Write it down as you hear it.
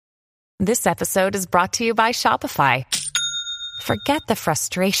This episode is brought to you by Shopify. Forget the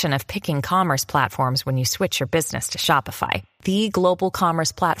frustration of picking commerce platforms when you switch your business to Shopify, the global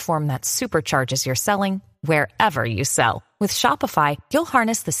commerce platform that supercharges your selling wherever you sell. With Shopify, you'll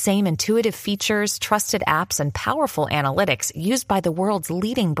harness the same intuitive features, trusted apps, and powerful analytics used by the world's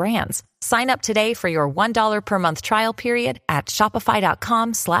leading brands. Sign up today for your $1 per month trial period at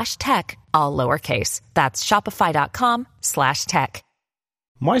shopify.com/tech, all lowercase. That's shopify.com/tech.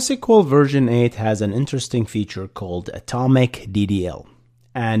 MySQL version 8 has an interesting feature called Atomic DDL,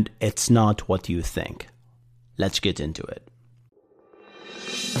 and it's not what you think. Let's get into it.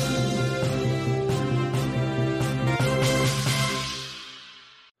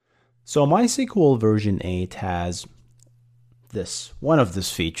 So MySQL version 8 has one of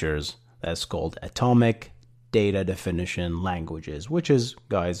these features that's called Atomic Data Definition Languages, which is,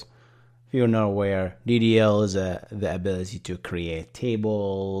 guys, if you're not aware, DDL is the ability to create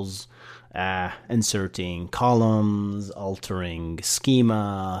tables, inserting columns, altering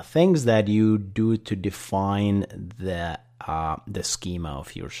schema, things that you do to define the schema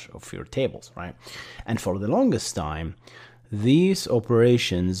of your tables, right? And for the longest time, these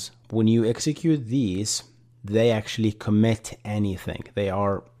operations, when you execute these, they actually commit anything. They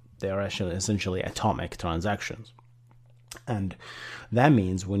are actually essentially atomic transactions. And that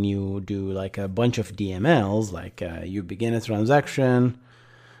means when you do like a bunch of DMLs, like you begin a transaction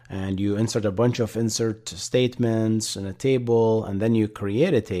and you insert a bunch of insert statements in a table, and then you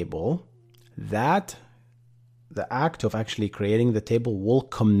create a table, that the act of actually creating the table will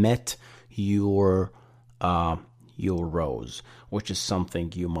commit your rows, which is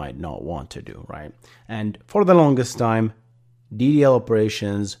something you might not want to do, right? And for the longest time, DDL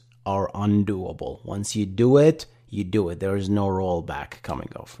operations are undoable. Once you do it, you do it. There is no rollback coming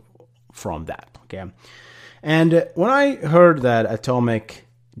off from that, okay? And when I heard that Atomic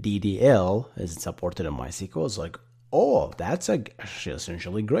DDL is supported in MySQL, it's like, oh, that's actually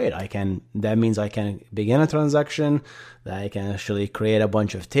essentially great. That means I can begin a transaction, that I can actually create a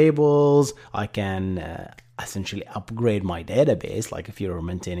bunch of tables, I can essentially upgrade my database. Like if you're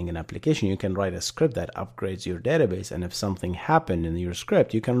maintaining an application, you can write a script that upgrades your database, and if something happened in your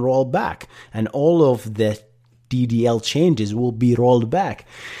script, you can roll back, and all of the DDL changes will be rolled back.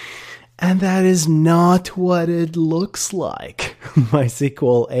 And that is not what it looks like.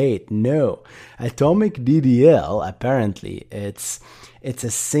 MySQL 8, no. Atomic DDL, apparently, it's a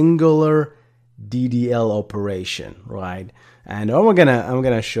singular DDL operation, right? And I'm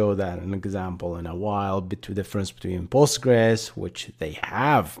gonna show that an example in a while, the difference between Postgres, which they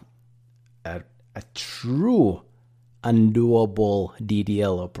have a true undoable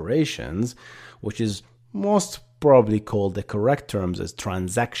DDL operations, which is most probably called, the correct terms is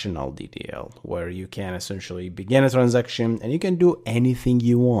transactional DDL, where you can essentially begin a transaction and you can do anything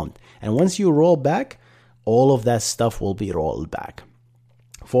you want. And once you roll back, all of that stuff will be rolled back.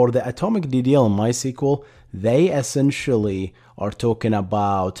 For the Atomic DDL in MySQL, they essentially are talking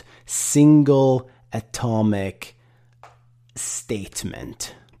about single atomic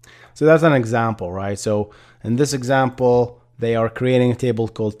statement. So that's an example, right? So in this example, they are creating a table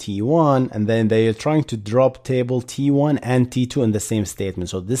called T1, and then they are trying to drop table T1 and T2 in the same statement.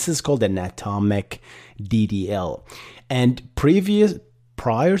 So this is called an atomic DDL. And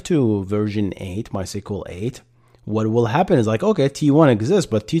prior to version 8, MySQL 8, what will happen is like, okay, T1 exists,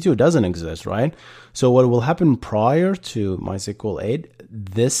 but T2 doesn't exist, right? So what will happen prior to MySQL 8,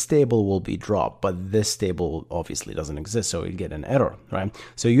 this table will be dropped, but this table obviously doesn't exist, so you'll get an error, right?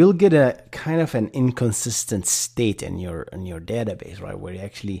 So you'll get a kind of an inconsistent state in your database, right? Where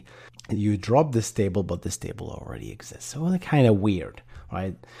you drop this table, but this table already exists. So it's kind of weird,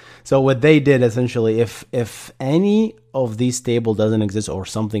 right? So what they did essentially, if any of these table doesn't exist or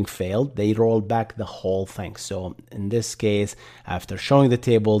something failed, they rolled back the whole thing. So in this case, after showing the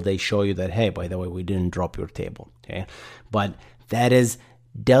table, they show you that, hey, by the way, we didn't drop your table, okay? But that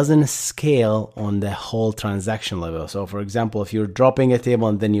doesn't scale on the whole transaction level. So for example, if you're dropping a table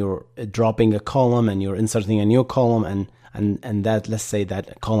and then you're dropping a column and you're inserting a new column, and that, let's say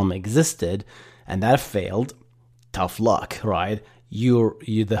that column existed and that failed, tough luck, right?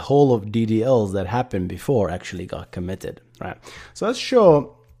 The whole of DDLs that happened before actually got committed, right? So let's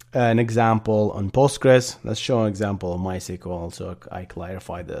show an example on Postgres. Let's show an example on MySQL so I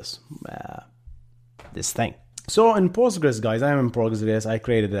clarify this thing. So in Postgres, guys, I'm in Postgres. I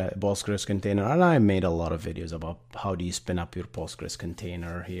created a Postgres container, and I made a lot of videos about how do you spin up your Postgres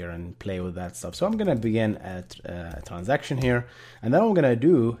container here and play with that stuff. So I'm going to begin a transaction here, and then what I'm going to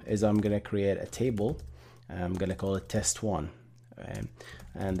do is I'm going to create a table. I'm going to call it test1,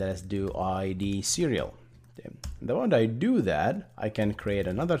 and let's do ID serial. And then when I do that, I can create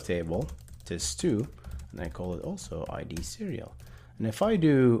another table, test2, and I call it also ID serial. And if I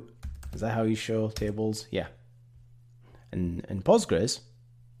do, is that how you show tables? Yeah. And in Postgres,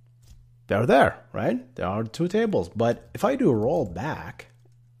 they're there, right? There are two tables. But if I do roll back,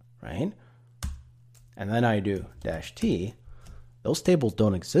 right, and then I do -t, those tables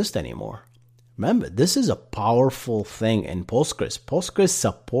don't exist anymore. Remember, this is a powerful thing in Postgres. Postgres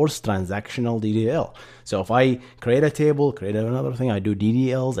supports transactional DDL. So if I create a table, create another thing, I do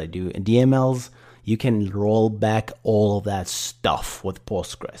DDLs, I do DMLs, you can roll back all of that stuff with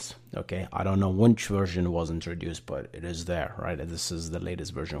Postgres. Okay, I don't know which version was introduced, but it is there, right? This is the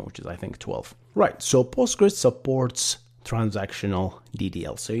latest version, which is I think 12. Right, so Postgres supports transactional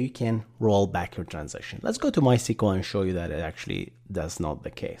DDL, so you can roll back your transaction. Let's go to MySQL and show you that it actually that's not the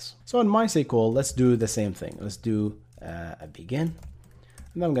case. So in MySQL, let's do the same thing. Let's do a begin,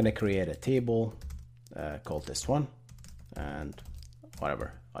 and I'm going to create a table called test1 and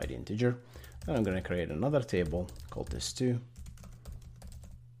whatever ID integer. Then I'm going to create another table called test2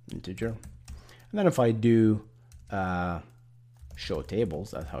 integer, and then if I do show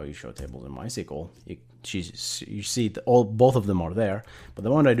tables, that's how you show tables in MySQL. You see both of them are there, but the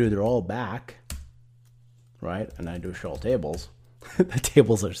moment I do the roll back, right, and I do show tables, the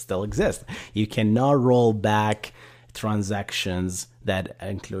tables are still exist. You cannot roll back transactions that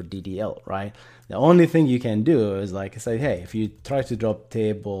include DDL, right? The only thing you can do is like say, hey, if you try to drop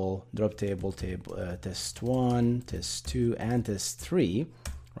table, test1, test2, and test3,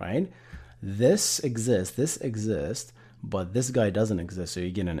 right? This exists, but this guy doesn't exist, so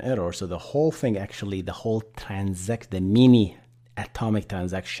you get an error. So the whole thing, actually, the mini atomic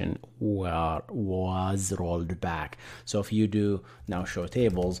transaction was rolled back. So if you do now show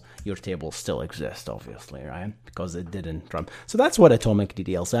tables, your tables still exist, obviously, right? Because it didn't run. So that's what Atomic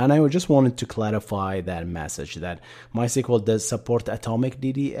DDL said. And I just wanted to clarify that message that MySQL does support Atomic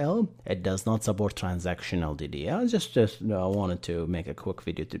DDL. It does not support transactional DDL. Just I wanted to make a quick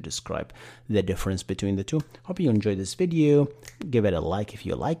video to describe the difference between the two. Hope you enjoyed this video. Give it a like if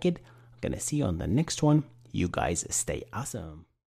you like it. I'm going to see you on the next one. You guys stay awesome.